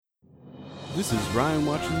This is Ryan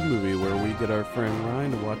Watches a Movie, where we get our friend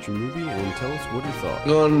Ryan to watch a movie and tell us what he thought.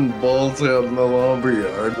 Going balls out in the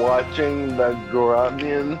lumberyard. Watching the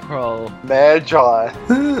Grunion Pro Magi.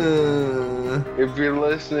 If you're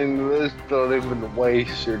listening to this, don't even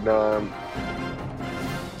waste your time.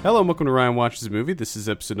 Hello and welcome to Ryan Watches a Movie. This is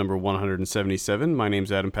episode number 177. My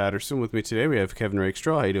name's Adam Patterson. With me today we have Kevin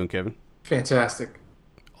Rakestraw. How you doing, Kevin? Fantastic.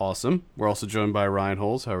 Awesome. We're also joined by Ryan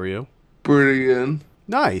Holes. How are you? Pretty good.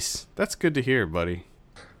 Nice. That's good to hear, buddy.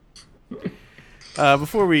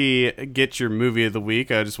 Before we get your movie of the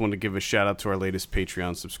week, I just want to give a shout out to our latest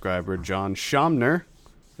Patreon subscriber, John Schaumner.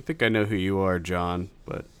 I think I know who you are, John,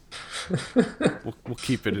 but we'll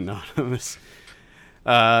keep it anonymous.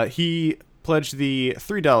 He pledged the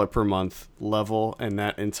 $3 per month level, and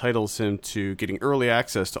that entitles him to getting early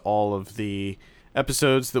access to all of the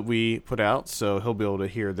episodes that we put out, so he'll be able to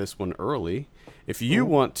hear this one early. If you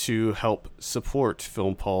want to help support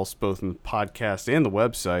Film Pulse, both in the podcast and the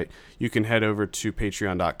website, you can head over to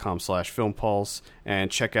patreon.com/filmpulse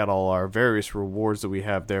and check out all our various rewards that we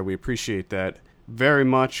have there. We appreciate that very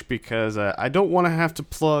much because I don't want to have to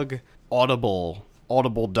plug audible.com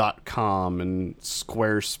and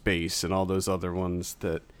Squarespace and all those other ones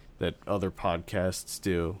that other podcasts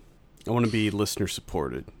do. I want to be listener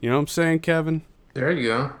supported. You know what I'm saying, Kevin? There you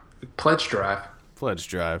go. Pledge drive. Pledge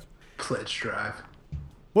drive. Pledge drive.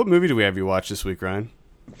 What movie do we have you watch this week, Ryan?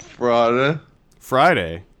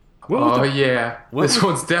 Friday. Yeah. This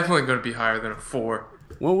one's definitely going to be higher than a 4.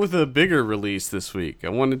 Went with a bigger release this week. I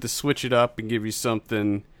wanted to switch it up and give you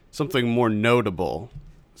something more notable.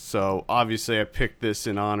 So obviously I picked this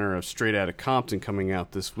in honor of Straight Outta Compton coming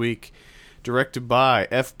out this week. Directed by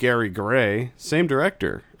F. Gary Gray, same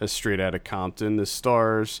director as Straight Outta Compton. This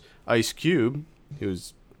stars Ice Cube,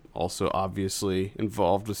 who's also obviously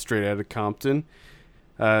involved with Straight Outta Compton.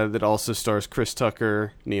 That also stars Chris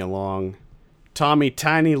Tucker, Nia Long, Tommy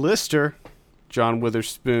Tiny Lister, John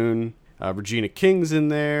Witherspoon, Regina King's in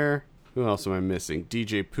there. Who else am I missing?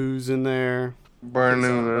 DJ Pooh's in there.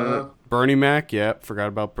 Bernie Mac, yep. Forgot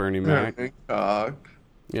about Bernie Mac. Tony Cox.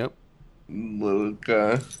 Yep. Little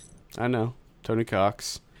guy. I know. Tony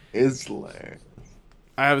Cox. It's hilarious.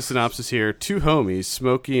 I have a synopsis here. Two homies,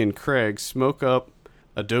 Smokey and Craig, smoke up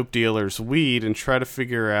a dope dealer's weed and try to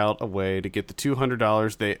figure out a way to get the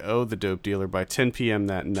 $200 they owe the dope dealer by 10 p.m.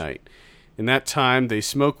 that night. In that time, they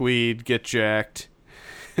smoke weed, get jacked,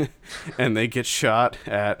 and they get shot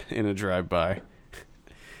at in a drive-by.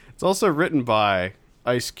 It's also written by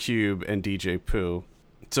Ice Cube and DJ Pooh.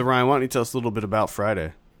 So, Ryan, why don't you tell us a little bit about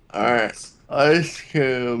Friday? Alright. Ice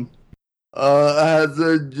Cube has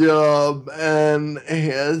a job and he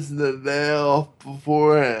has the day off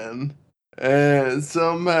beforehand. And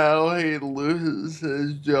somehow he loses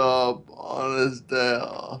his job on his day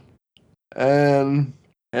off. And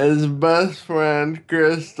his best friend,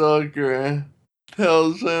 Chris Tucker,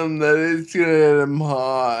 tells him that he's gonna get him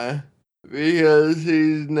high because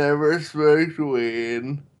he's never smoked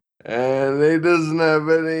weed and he doesn't have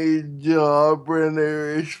any job or any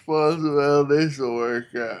responsibilities to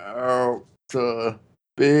work out to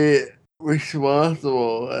be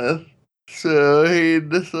responsible with. So he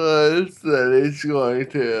decides that he's going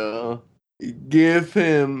to give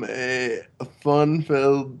him a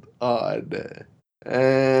fun-filled high day.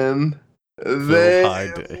 And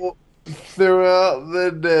throughout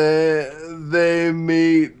the day, they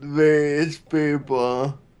meet various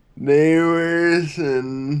people, neighbors,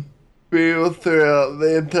 and people throughout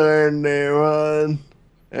the entire neighborhood.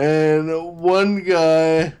 And one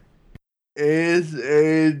guy is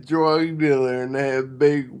a drug dealer named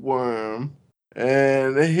Big Worm.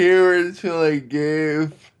 And he originally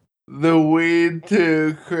gave the weed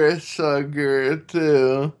to Chris Tucker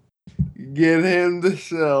to get him to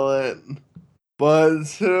sell it. But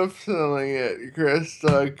instead of selling it, Chris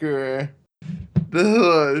Tucker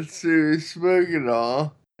decided to smoke it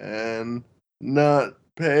all and not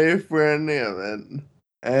pay for any of it.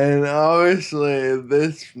 And obviously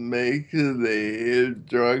this makes the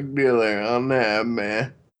drug dealer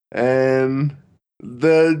unhappy. And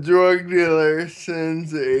the drug dealer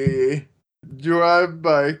sends a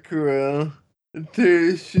drive-by crew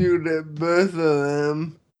to shoot at both of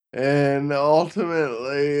them. And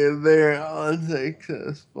ultimately they're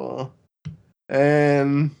unsuccessful.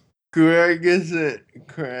 And Craig has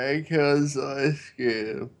Ice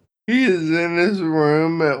Cube. He is in his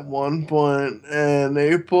room at one point and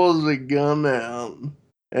he pulls a gun out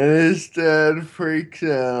and his dad freaks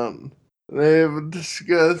out. They have a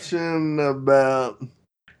discussion about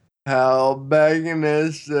how back in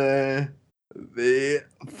his day the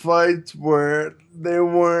fights they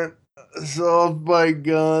weren't solved by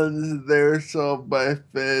guns, they were solved by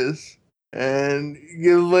fists. and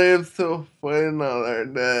you live to fight another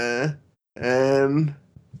day. And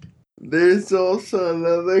there's also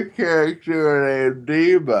another character named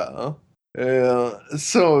Debo.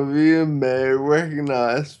 Some of you may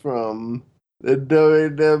recognize from the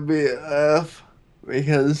WWF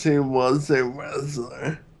because he was a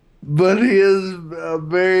wrestler. But he is a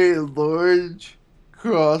very large,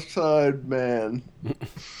 cross-eyed man.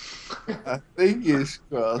 I think he's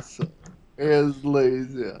cross-eyed. He has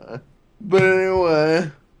lazy eye. But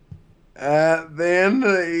anyway, at the end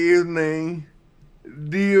of the evening,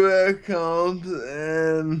 Diva comes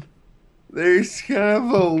and there's kind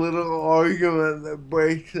of a little argument that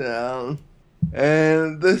breaks out.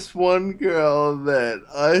 And this one girl that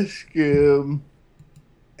Ice Cube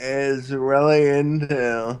is really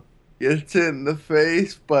into gets hit in the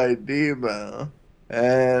face by Debo.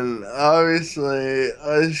 And obviously,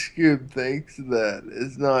 Ice Cube thinks that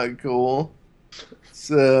it's not cool.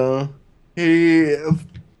 So, they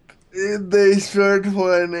start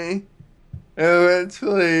fighting.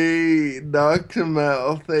 Eventually, he knocks him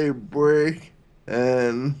out with a brick.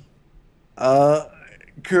 And,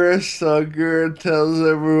 Chris Tucker tells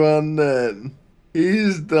everyone that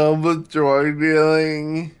he's done with drug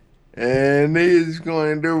dealing and he's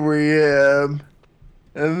going to rehab.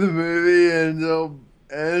 And the movie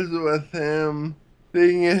ends with him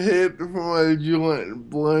taking a hit from a joint and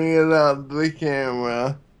blowing it out to the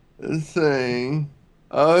camera and saying,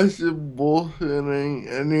 I was just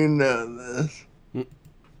bullshitting and you know this. And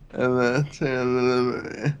that's the end of the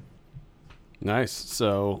movie. Nice.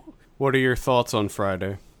 So, what are your thoughts on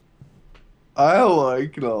Friday? I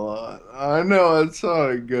like it a lot. I know it's not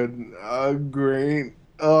a great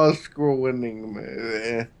Oscar-winning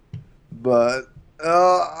movie, but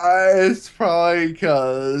it's probably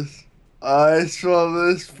because I saw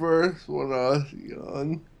this first when I was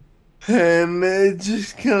young, and it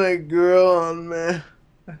just kind of grew on me.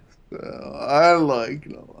 So I like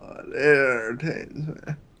it a lot. It entertains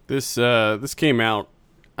me. This came out,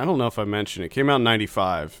 I don't know if I mentioned it, came out in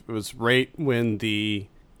 95. It was right when the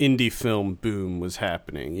indie film boom was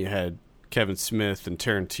happening. You had Kevin Smith and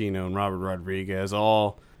Tarantino and Robert Rodriguez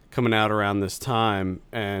all coming out around this time,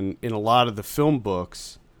 and in a lot of the film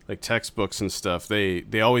books, like textbooks and stuff, they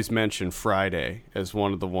always mention Friday as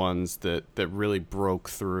one of the ones that really broke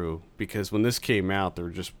through, because when this came out, there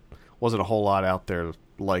just wasn't a whole lot out there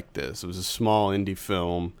like this. It was a small indie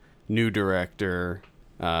film, new director.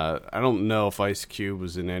 I don't know if Ice Cube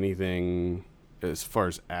was in anything as far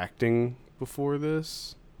as acting before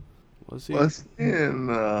this. Was he? Was in,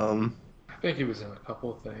 I think he was in a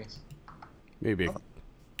couple of things. Maybe.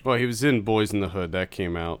 Well, he was in Boys in the Hood. That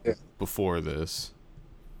came out before this.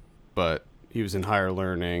 But he was in Higher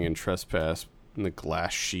Learning and Trespass and The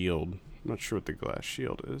Glass Shield. I'm not sure what The Glass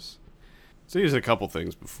Shield is. So he was in a couple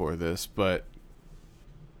things before this, but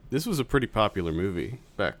this was a pretty popular movie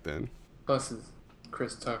back then. Plus, it's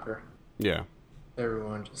Chris Tucker. Yeah.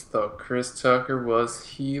 Everyone just thought Chris Tucker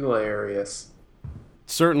was hilarious.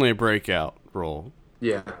 Certainly a breakout role.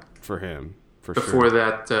 Yeah. For him, before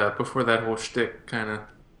sure. Before that whole shtick kind of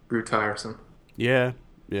grew tiresome. Yeah,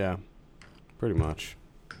 pretty much.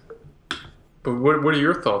 But what are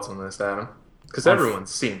your thoughts on this, Adam? Because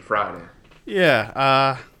everyone's seen Friday. Yeah,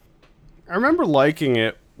 I remember liking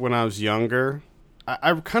it when I was younger.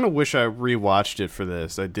 I kind of wish I rewatched it for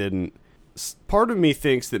this. I didn't. Part of me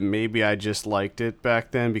thinks that maybe I just liked it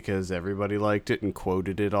back then because everybody liked it and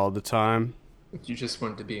quoted it all the time. You just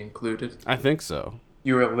wanted to be included? I think so.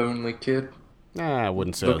 You were a lonely kid? I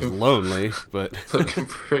wouldn't say I was lonely, but... looking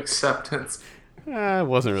for acceptance. I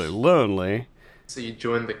wasn't really lonely. So you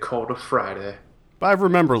joined the cult of Friday. But I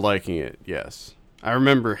remember liking it, yes. I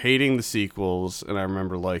remember hating the sequels, and I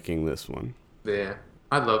remember liking this one. Yeah,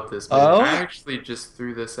 I love this movie. I actually just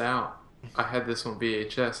threw this out. I had this on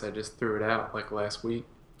VHS. I just threw it out like last week.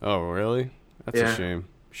 Oh, really? That's a shame.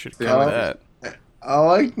 Should have cut that. I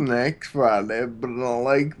like Next Friday, but I don't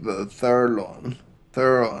like the third one.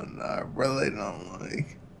 I really don't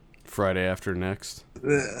like. Friday After Next?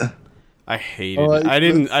 Yeah. I hated it. I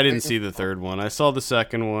didn't see the third one. I saw the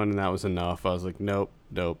second one, and that was enough. I was like, nope.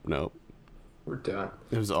 We're done.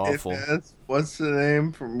 It was awful. What's the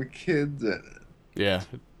name from Kids in it? Yeah.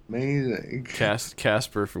 Amazing.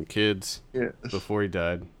 Casper from Kids. Yes. Before he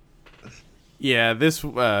died. Yeah, this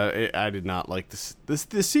I did not like this.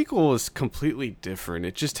 The sequel was completely different.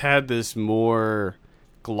 It just had this more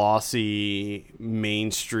glossy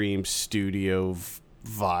mainstream studio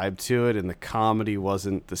vibe to it, and the comedy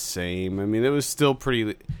wasn't the same. I mean, it was still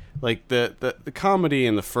pretty like the comedy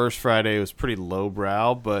in the first Friday was pretty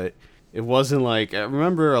lowbrow, but it wasn't like, I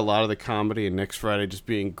remember a lot of the comedy in Next Friday just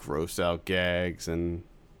being gross out gags, and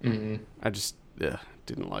Mm-hmm. I just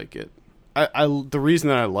didn't like it. The reason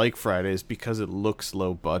that I like Friday is because it looks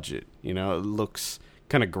low budget. You know, it looks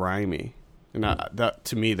kind of grimy, and that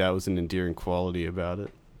to me that was an endearing quality about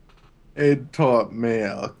it. It taught me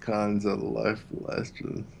all kinds of life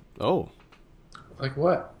lessons. Oh, like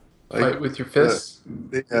what? Like, fight with your fists?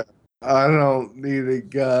 Yeah, I don't need a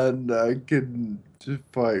gun. I can just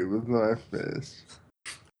fight with my fists.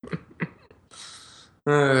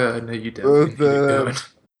 No, you definitely need a gun.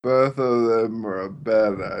 Both of them are a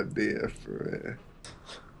bad idea for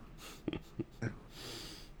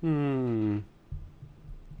me.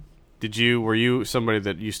 Were you somebody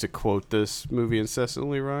that used to quote this movie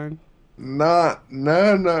incessantly, Ryan? Not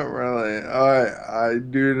really. I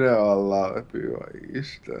do know a lot of people I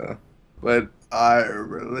used to, but I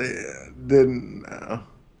really didn't know.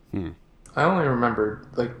 I only remember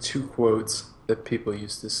like 2 quotes that people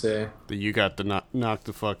used to say. That you got to knock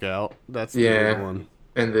the fuck out. That's the other one.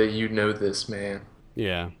 And that you know this man.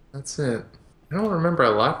 Yeah. That's it. I don't remember a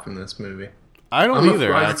lot from this movie. I don't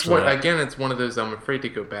either. Actually, it's one of those I'm afraid to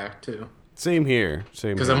go back to. Same here.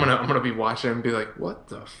 Because I'm gonna be watching and be like, what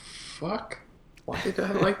the fuck? Why did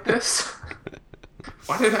I like this?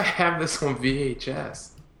 Why did I have this on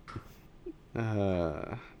VHS?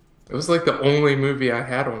 It was like the only movie I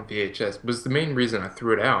had on VHS. It was the main reason I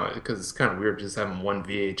threw it out, because it's kind of weird just having one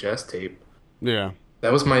VHS tape. Yeah.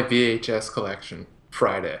 That was my VHS collection.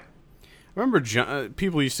 Friday. I remember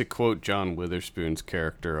people used to quote John Witherspoon's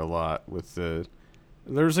character a lot with there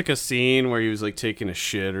was like a scene where he was like taking a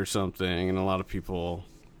shit or something, and a lot of people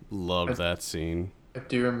loved that scene. I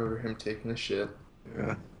do remember him taking a shit.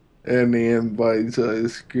 Yeah. And he invites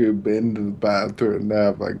Ice Cube into the bathroom to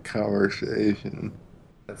have a conversation.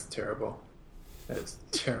 That's terrible. That is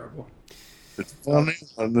terrible. It's funny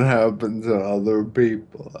when it happens to other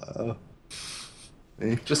people.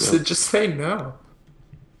 Just say no.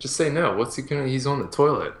 Just say no. What's he gonna? He's on the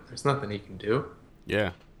toilet. There's nothing he can do.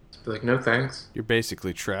 Yeah. Just be like, no thanks. You're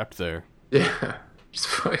basically trapped there. Yeah. Just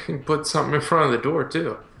fucking put something in front of the door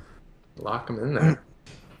too. Lock him in there.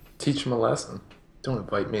 Teach him a lesson. Don't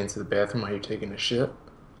invite me into the bathroom while you're taking a shit.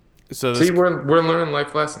 See, we're learning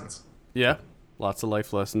life lessons. Yeah. Lots of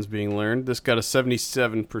life lessons being learned. This got a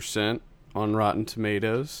 77% on Rotten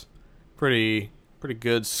Tomatoes. Pretty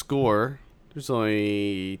good score. There's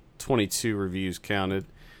only 22 reviews counted.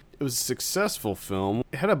 It was a successful film.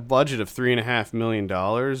 It had a budget of $3.5 million,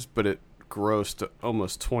 but it grossed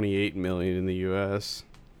almost $28 million in the U.S.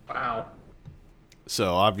 Wow.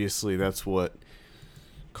 So obviously that's what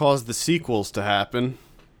caused the sequels to happen.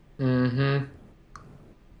 Mm-hmm.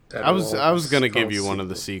 I was gonna give you one of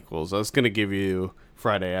the sequels. I was gonna give you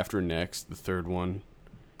Friday After Next, the third one.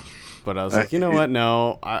 But I was like, you know what?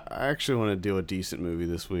 No, I actually want to do a decent movie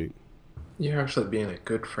this week. You're actually being a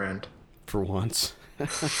good friend. For once.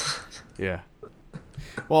 Yeah.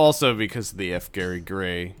 Well, also because of the F. Gary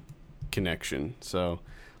Gray connection. So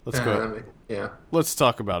let's go. Yeah. Let's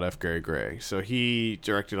talk about F. Gary Gray. So he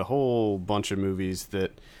directed a whole bunch of movies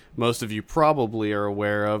that most of you probably are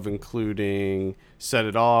aware of, including Set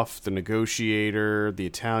It Off, The Negotiator, The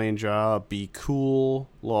Italian Job, Be Cool,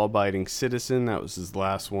 Law Abiding Citizen. That was his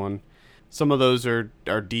last one. Some of those are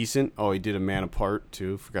decent. Oh, he did A Man Apart,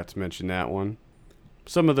 too. Forgot to mention that one.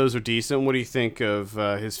 Some of those are decent. What do you think of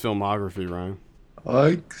his filmography, Ryan? I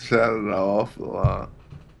like Set It Off a lot.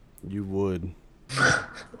 You would.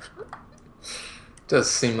 Does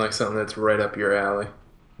seem like something that's right up your alley.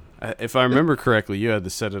 If I remember correctly, you had the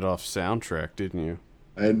Set It Off soundtrack, didn't you?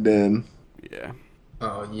 I did. Yeah.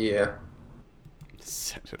 Oh yeah.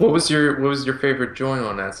 What was your favorite joint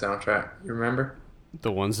on that soundtrack? You remember?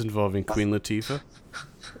 The ones involving Queen Latifah?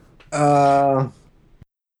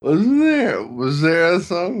 Was there a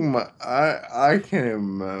song? I can't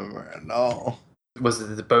remember at all. Was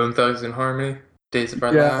it the Bone Thugs and Harmony? Days of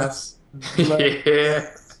Our Lives? Yeah.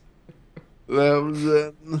 That was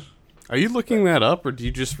it. Are you looking that up, or do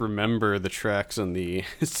you just remember the tracks on the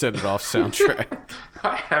Set It Off soundtrack?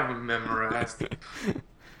 I have them memorized.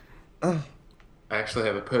 I actually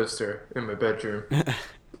have a poster in my bedroom.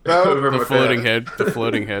 Over the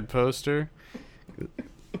floating head poster.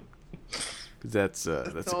 That's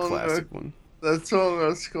a classic one. That song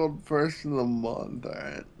was called First of the Month,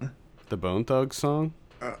 right? The Bone Thugs song?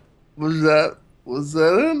 Was that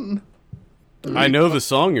it? I know the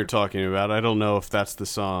song you're talking about. I don't know if that's the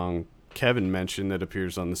song Kevin mentioned that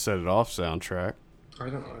appears on the Set It Off soundtrack. I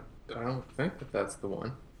don't think that's the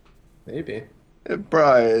one. Maybe. It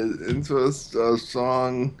probably is. It's just a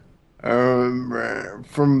song I remember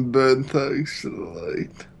from Bone Thugs to the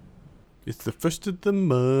Light. It's the first of the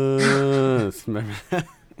month.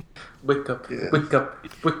 Wake up, yeah. Wake up,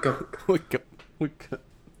 wake up. Wake up, wake up.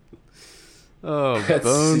 Oh, That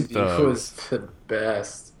Bone CD Thugs. was the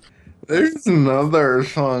best. There's another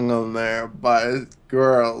song on there by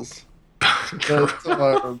girls. That's all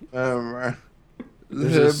I remember.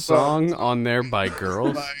 There's a song on there by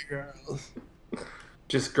girls? By girls.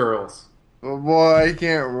 Just girls. But boy, I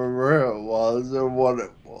can't remember who it was or what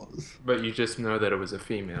it was. But you just know that it was a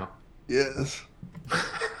female. Yes.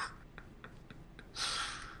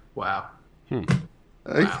 Wow.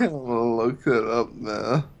 I can't look it up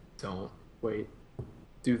now. Don't. Wait.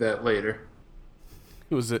 Do that later.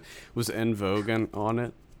 Was En Vogue on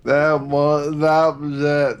it? That was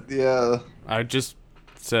it, yeah. I just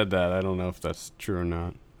said that. I don't know if that's true or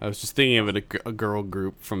not. I was just thinking of it a girl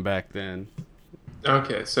group from back then.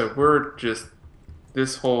 Okay, so we're just...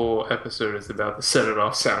 This whole episode is about the Set It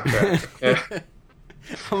Off soundtrack.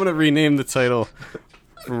 I'm going to rename the title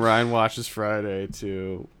from Ryan Watches Friday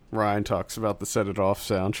to Ryan Talks About the Set It Off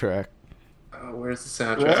soundtrack. Oh, where's the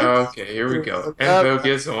soundtrack? Oh, okay, here we go. En Vogue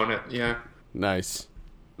is on it, yeah. Nice.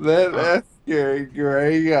 That F. Gary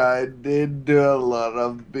Gray guy did do a lot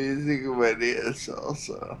of music videos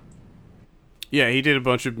also. Yeah, he did a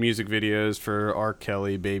bunch of music videos for R.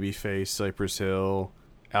 Kelly, Babyface, Cypress Hill,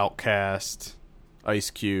 Outkast, Ice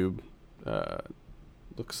Cube.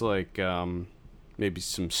 Looks like maybe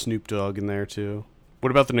some Snoop Dogg in there too. What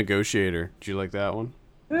about The Negotiator? Did you like that one?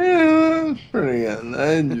 Yeah, that's pretty good.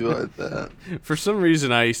 I enjoyed that. For some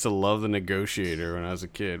reason, I used to love The Negotiator when I was a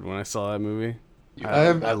kid. When I saw that movie,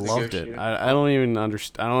 I loved it. I don't even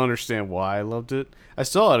understand. I don't understand why I loved it. I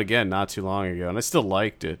saw it again not too long ago, and I still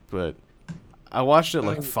liked it. But I watched it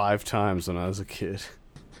like 5 times when I was a kid.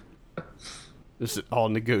 Just all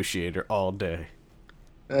Negotiator all day.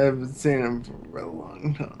 I haven't seen him for a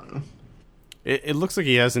long time. It looks like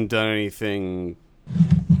he hasn't done anything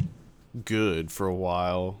good for a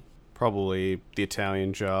while. Probably The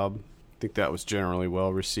Italian Job. I think that was generally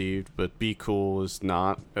well received, but Be Cool was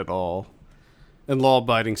not at all. And Law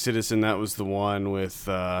Abiding Citizen, that was the one with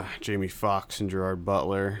Jamie Foxx and Gerard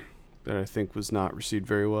Butler that I think was not received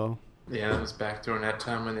very well. Yeah, it was back during that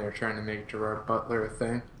time when they were trying to make Gerard Butler a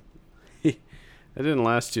thing. It didn't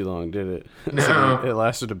last too long, did it? No. It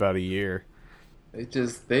lasted about a year.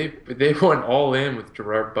 They went all in with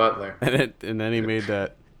Gerard Butler. And then he made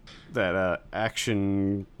that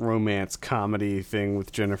action romance comedy thing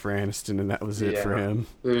with Jennifer Aniston, and that was it for him.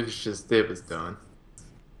 It was done.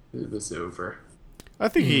 It was over. I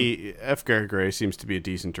think F. Gary Gray seems to be a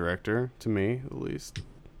decent director, to me, at least.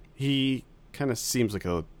 He kind of seems like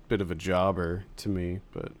a bit of a jobber to me,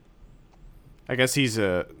 but I guess he's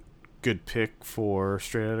a good pick for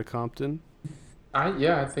Straight Outta Compton.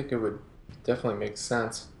 I think it would definitely make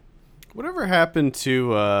sense. Whatever happened to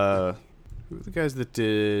who were the guys that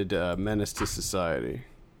did Menace to Society?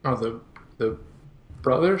 Oh, the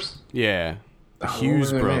brothers? Yeah, the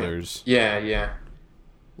Hughes brothers. Yeah.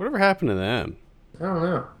 Whatever happened to them? I don't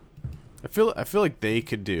know. I feel like they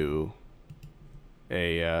could do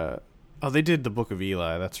a. They did the Book of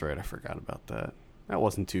Eli. That's right. I forgot about that. That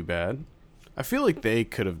wasn't too bad. I feel like they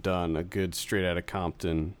could have done a good Straight Outta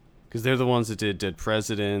Compton because they're the ones that did Dead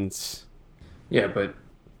Presidents. Yeah, but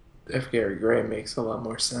F. Gary Gray makes a lot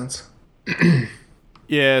more sense.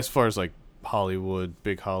 Yeah, as far as like Hollywood,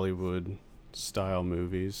 big Hollywood style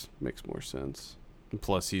movies, makes more sense. And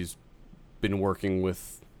plus, he's been working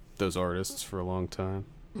with those artists for a long time.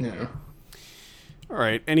 Yeah. All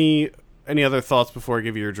right. Any other thoughts before I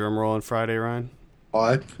give you your drum roll on Friday, Ryan?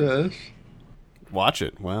 Whitefish? Watch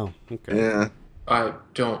it. Wow. Okay. Yeah.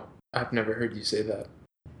 I've never heard you say that.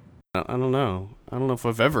 I don't know. I don't know if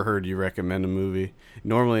I've ever heard you recommend a movie.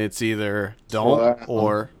 Normally it's either don't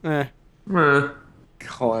or Meh.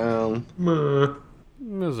 Clown. Meh. It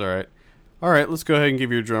was alright. Alright, let's go ahead and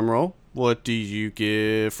give you a drum roll. What do you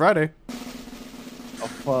give Friday? A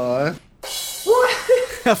 5. What?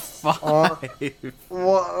 A 5.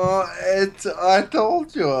 I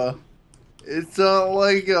told you. It's not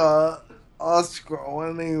like a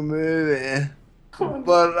Oscar-winning movie.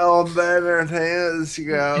 But on the entertainment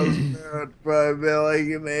scale, it'd probably be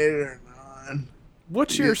like an 8 or 9.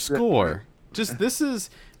 What's your score?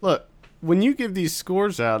 Look, when you give these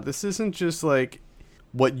scores out, this isn't just like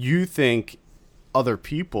what you think other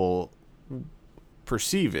people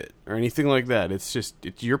perceive it or anything like that. It's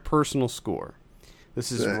your personal score.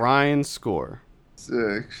 This is 6. Ryan's score.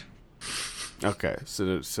 6. Okay,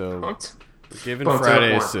 so giving Bumped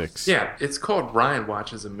Friday a 6. Yeah, it's called Ryan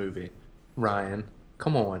Watches a Movie. Ryan,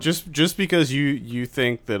 come on. Just because you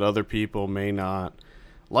think that other people may not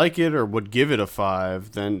like it or would give it a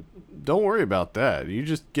 5, then don't worry about that. You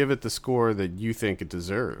just give it the score that you think it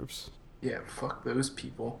deserves. Yeah, fuck those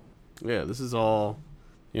people. Yeah, this is all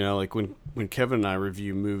You know, like when Kevin and I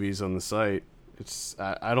review movies on the site,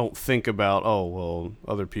 I don't think about, oh, well,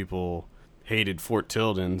 other people hated Fort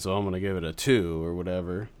Tilden, so I'm going to give it a 2 or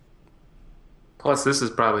whatever. Plus, this is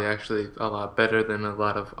probably actually a lot better than a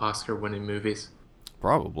lot of Oscar-winning movies.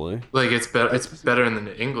 Probably. Like, it's better. It's better than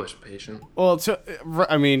The English Patient. Well,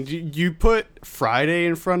 I mean, you put Friday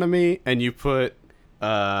in front of me, and you put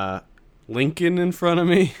Lincoln in front of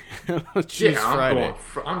me. Yeah, Friday.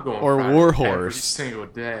 I'm going or Friday War Horse every single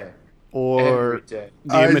day. Or Every day.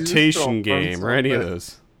 The Imitation Game, or any of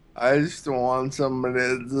those. I just want somebody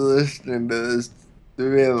that's listening to this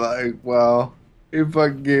to be like, well, if I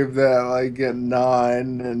gave that like a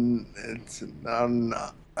 9 and it's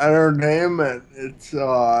not entertainment, it's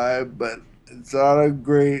alright, but it's not a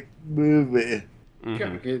great movie. You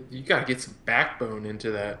gotta get some backbone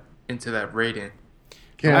into that rating.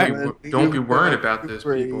 Don't be worried about those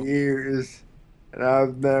people. Years, and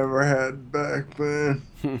I've never had backbone.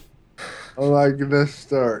 I like to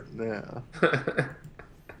start now.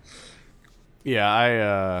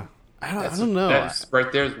 Yeah, I don't know. That's,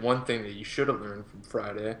 right there's one thing that you should have learned from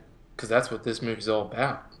Friday, because that's what this movie's all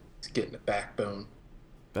about. It's getting a backbone.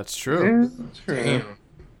 That's true.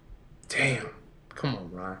 Damn. Come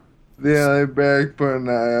on, Ryan. The only backbone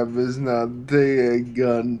I have is not take a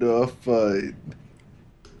gun to a fight.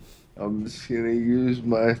 I'm just gonna use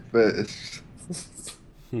my fist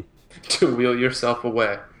to wheel yourself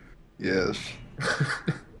away. Yes.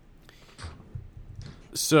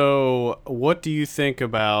 So, what do you think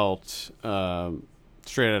about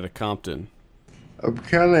Straight Outta Compton? I'm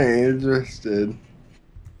kind of interested.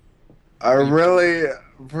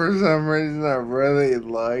 For some reason, I really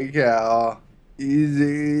like how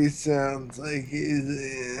easy he sounds like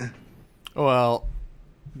Easy. Well,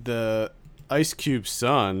 the Ice Cube's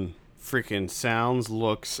son freaking sounds,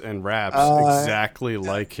 looks, and raps exactly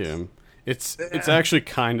like him. It's actually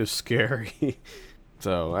kind of scary.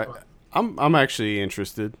 So I'm actually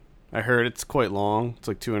interested. I heard it's quite long. It's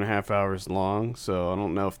like 2.5 hours long. So I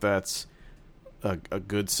don't know if that's a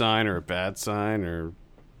good sign or a bad sign or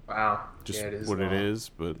just it what long. It is.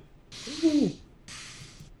 But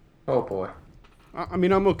oh boy. I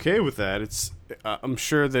mean, I'm okay with that. I'm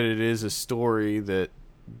sure that it is a story that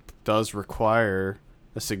does require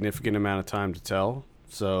a significant amount of time to tell.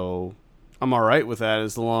 So I'm all right with that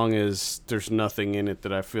as long as there's nothing in it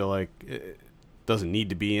that I feel like it doesn't need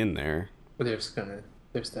to be in there. But there's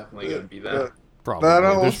definitely gonna be that. Probably.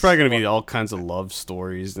 There's probably gonna be all kinds of love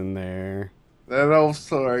stories in there. That old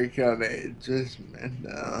story kind of ages me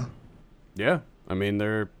now. Yeah, I mean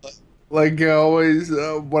they're like always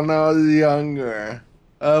when I was younger.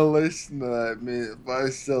 I listened to that music, but I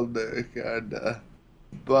still do kinda.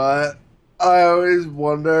 But I always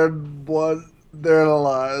wondered what their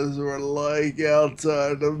lives were like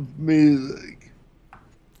outside of music.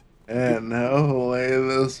 And hopefully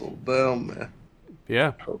this will tell me.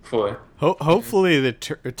 Yeah. Hopefully. Hopefully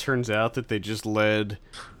it turns out that they just led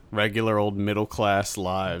regular old middle class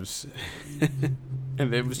lives.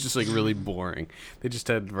 And it was just like really boring. They just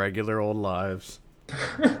had regular old lives.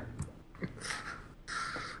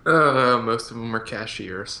 Most of them were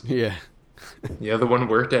cashiers. Yeah. The other one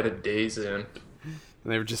worked at a Days Inn.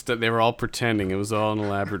 And they were all pretending. It was all an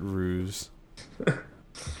elaborate ruse.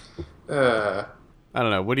 I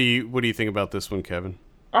don't know. What do you think about this one, Kevin?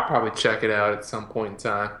 I'll probably check it out at some point in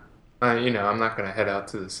time. I'm not going to head out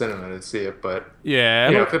to the cinema to see it, but yeah,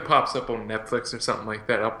 if it pops up on Netflix or something like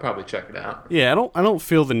that, I'll probably check it out. Yeah, I don't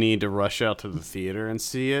feel the need to rush out to the theater and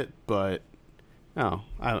see it, but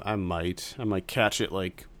I might catch it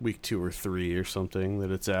like week 2 or 3 or something that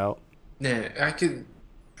it's out. Yeah, I could.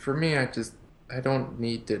 For me, I don't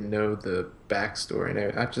need to know the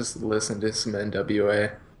backstory. I just listen to some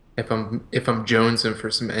NWA. If I'm jonesing for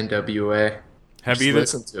some NWA.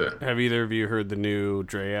 Listen to it. Have either of you heard the new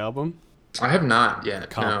Dre album? I have not yet.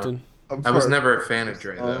 Compton? No. I was never a fan of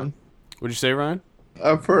Dre, though. What'd you say, Ryan?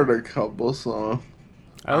 I've heard a couple songs.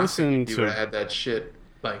 I listened to... You would have had that shit,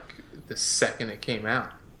 like, the second it came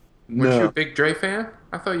out. Weren't you a big Dre fan?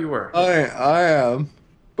 I thought you were. I am.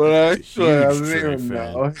 But actually, I didn't even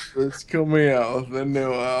know it's coming out with a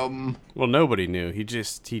new album. Well, nobody knew. He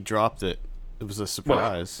dropped it. It was a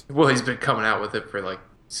surprise. Well, he's been coming out with it for, like,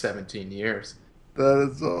 17 years. That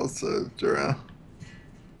is also true.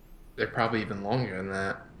 They're probably even longer than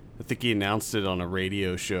that. I think he announced it on a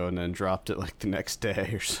radio show and then dropped it like the next day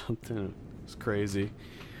or something. It's crazy.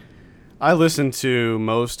 I listened to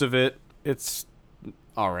most of it. It's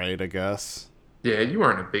all right, I guess. Yeah, you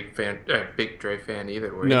weren't a big Dre fan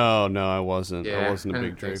either, were you? No, I wasn't. Yeah, I wasn't a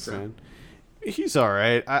big Dre fan. He's all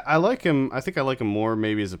right. I like him. I think I like him more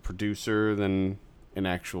maybe as a producer than an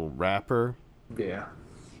actual rapper. Yeah.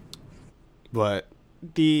 But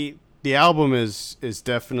the album is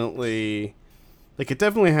definitely, like, it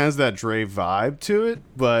definitely has that Dre vibe to it,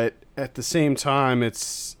 but at the same time,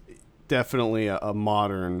 it's definitely a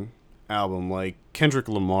modern album. Like, Kendrick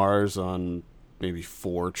Lamar's on maybe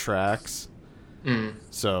 4 tracks.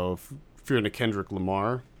 So if you're into Kendrick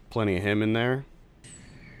Lamar, plenty of him in there.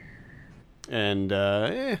 And,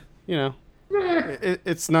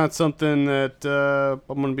 it's not something that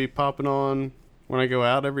I'm going to be popping on when I go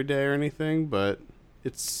out every day or anything, but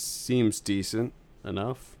it seems decent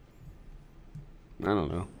enough. I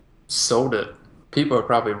don't know. Sold it. People are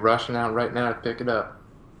probably rushing out right now to pick it up.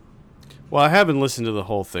 Well, I haven't listened to the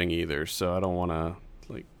whole thing either, so I don't want to,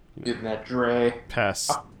 like, getting that Dre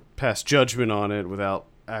pass judgment on it without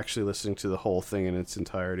actually listening to the whole thing in its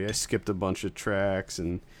entirety. I skipped a bunch of tracks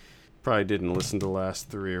and probably didn't listen to the last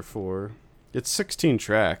 3 or 4. It's 16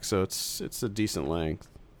 tracks, so it's a decent length.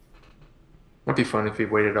 It'd be fun if he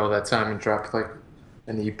waited all that time and dropped like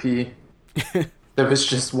an EP that was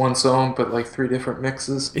just one song but like 3 different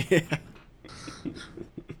mixes. Yeah.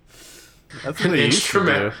 That's what they used to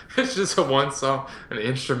do. It's just a one song, an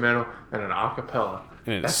instrumental, and an acapella.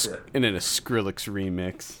 That's it. And then a Skrillex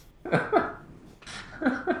remix.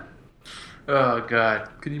 Oh God!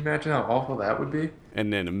 Could you imagine how awful that would be?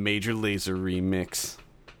 And then a Major Lazer remix.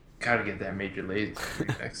 Gotta get that Major Lazer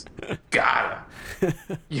remix. Gotta.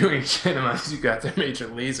 You ain't shitting unless you got that Major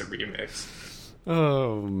Lazer remix.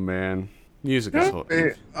 Oh man, music is hot.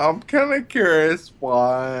 I'm kind of curious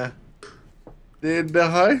why. Did the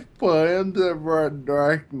Hype Williams ever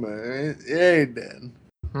direct me? Yeah, he did.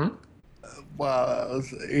 Wow,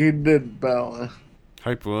 he did Bella.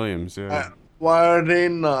 Hype Williams, yeah. Why did he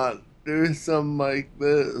not do something like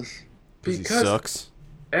this? Because he sucks.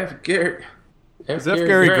 F. Gary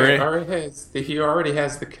Gray already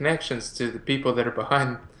has the connections to the people that are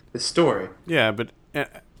behind the story. Yeah, but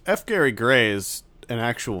F. Gary Gray is an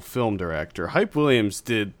actual film director. Hype Williams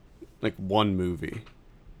did like 1 movie.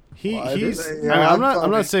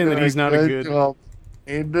 I'm not saying that he's not a good job.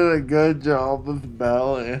 He did a good job with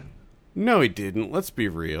Belly. No, he didn't. Let's be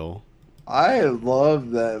real. I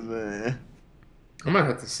love that man. I'm gonna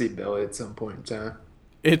have to see Belly at some point in time.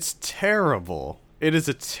 It's terrible. It is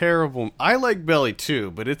a terrible. I like Belly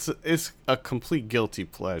too, but it's a complete guilty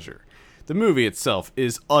pleasure. The movie itself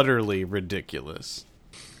is utterly ridiculous.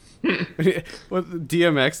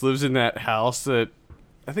 DMX lives in that house that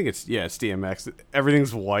I think it's DMX.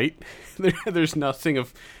 Everything's white. There's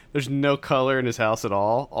no color in his house at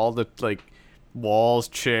all. All the like walls,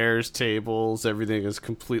 chairs, tables, everything is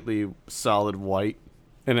completely solid white.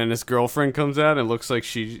 And then his girlfriend comes out and it looks like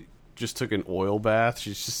she just took an oil bath.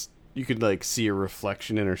 You could like see a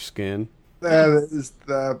reflection in her skin.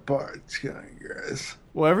 That part's kind of gross.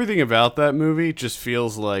 Well, everything about that movie just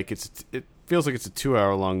feels like it's a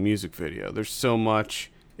 2-hour-long music video. There's so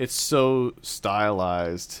much. It's so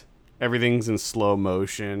stylized. Everything's in slow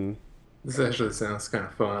motion. This actually sounds kind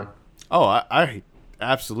of fun. Oh, I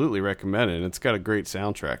absolutely recommend it. It's got a great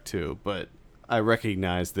soundtrack too, but I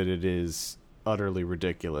recognize that it is utterly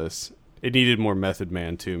ridiculous. It needed more Method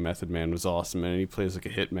Man too. Method Man was awesome, and he plays like a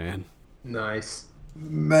hitman. Nice.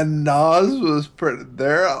 Nas was pretty.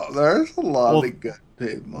 There's a lot of good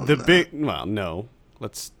people. No.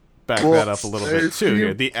 Let's back that up a little bit too.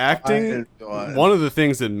 Here, the acting. One of the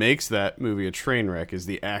things that makes that movie a train wreck is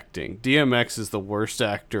the acting. DMX is the worst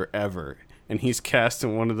actor ever, and he's cast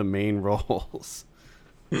in one of the main roles.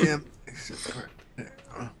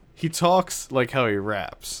 He talks like how he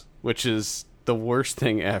raps, which is the worst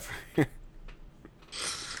thing ever.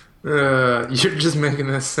 You're just making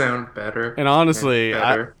this sound better. And honestly,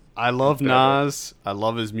 I love Nas. I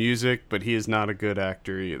love his music, but he is not a good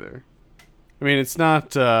actor either. I mean, it's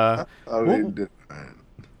not... what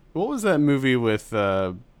was that movie with...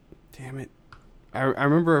 damn it. I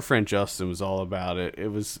remember our friend Justin was all about it. It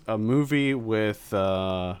was a movie with...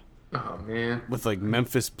 oh, man. With, like,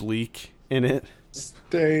 Memphis Bleak in it.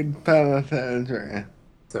 State Penitentiary.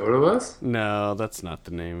 Is that what it was? No, that's not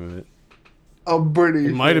the name of it. I'm pretty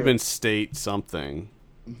sure. It might have been State something.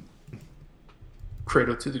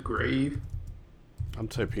 Cradle to the Grave. I'm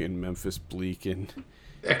typing in Memphis Bleak and...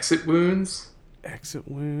 Exit Wounds. Exit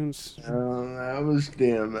Wounds. That was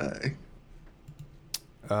DMX.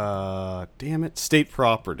 Damn it. State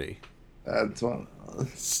Property. That's what it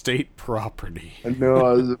was. State Property. I know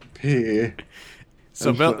I was a P.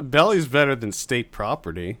 So Belly's better than State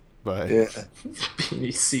Property, but... Yeah.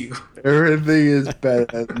 Beanie Siegel. Everything is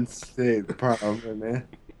better than State Property.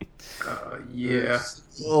 Yeah.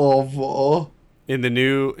 It's awful. In the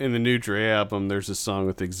new Dre album, there's a song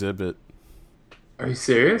with Exhibit. Are you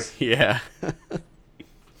serious? Yeah.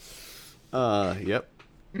 Yep.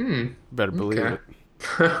 Better believe it.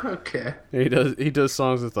 Okay. He does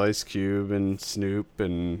songs with Ice Cube and Snoop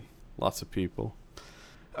and lots of people.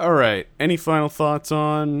 All right. Any final thoughts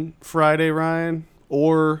on Friday, Ryan?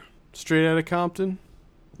 Or Straight Outta Compton?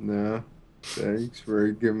 No. Thanks for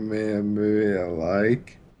giving me a movie I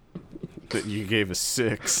like. That you gave a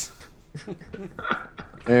 6.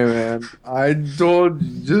 Hey, man. I told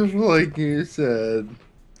you, just like you said.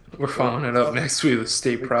 We're following it up next week with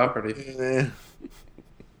State Property.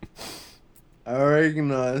 I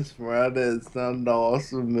recognize Friday's not an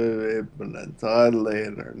awesome movie, but it's on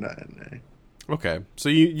later night. Okay, so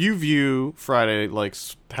you view Friday like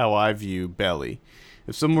how I view Belly.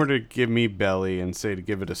 If someone were to give me Belly and say to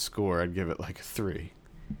give it a score, I'd give it like a 3.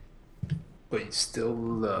 But you still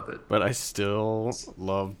love it. But I still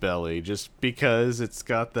love Belly just because it's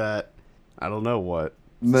got that, I don't know what,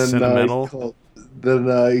 sentimental. The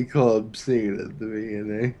nightclub scene at the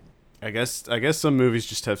beginning. I guess some movies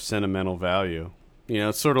just have sentimental value. You know,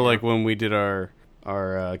 it's sort of like when we did our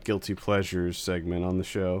Guilty Pleasures segment on the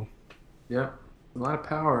show. Yeah, a lot of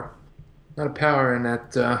power. A lot of power in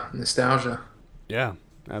that nostalgia. Yeah,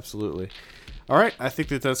 absolutely. All right, I think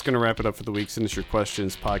that's going to wrap it up for the week. Send us your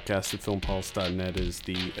questions. Podcast at filmpulse.net is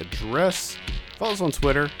the address. Follow us on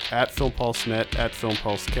Twitter, at FilmPulseNet, at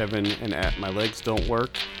FilmPulseKevin, and at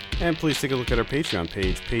MyLegsDon'tWork. And please take a look at our Patreon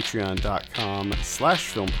page.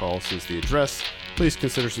 Patreon.com/FilmPulse is the address. Please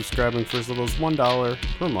consider subscribing for as little as $1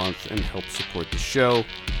 per month and help support the show.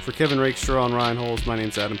 For Kevin Rakestraw and Ryan Holes, my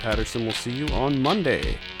name's Adam Patterson. We'll see you on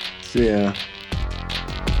Monday. See ya.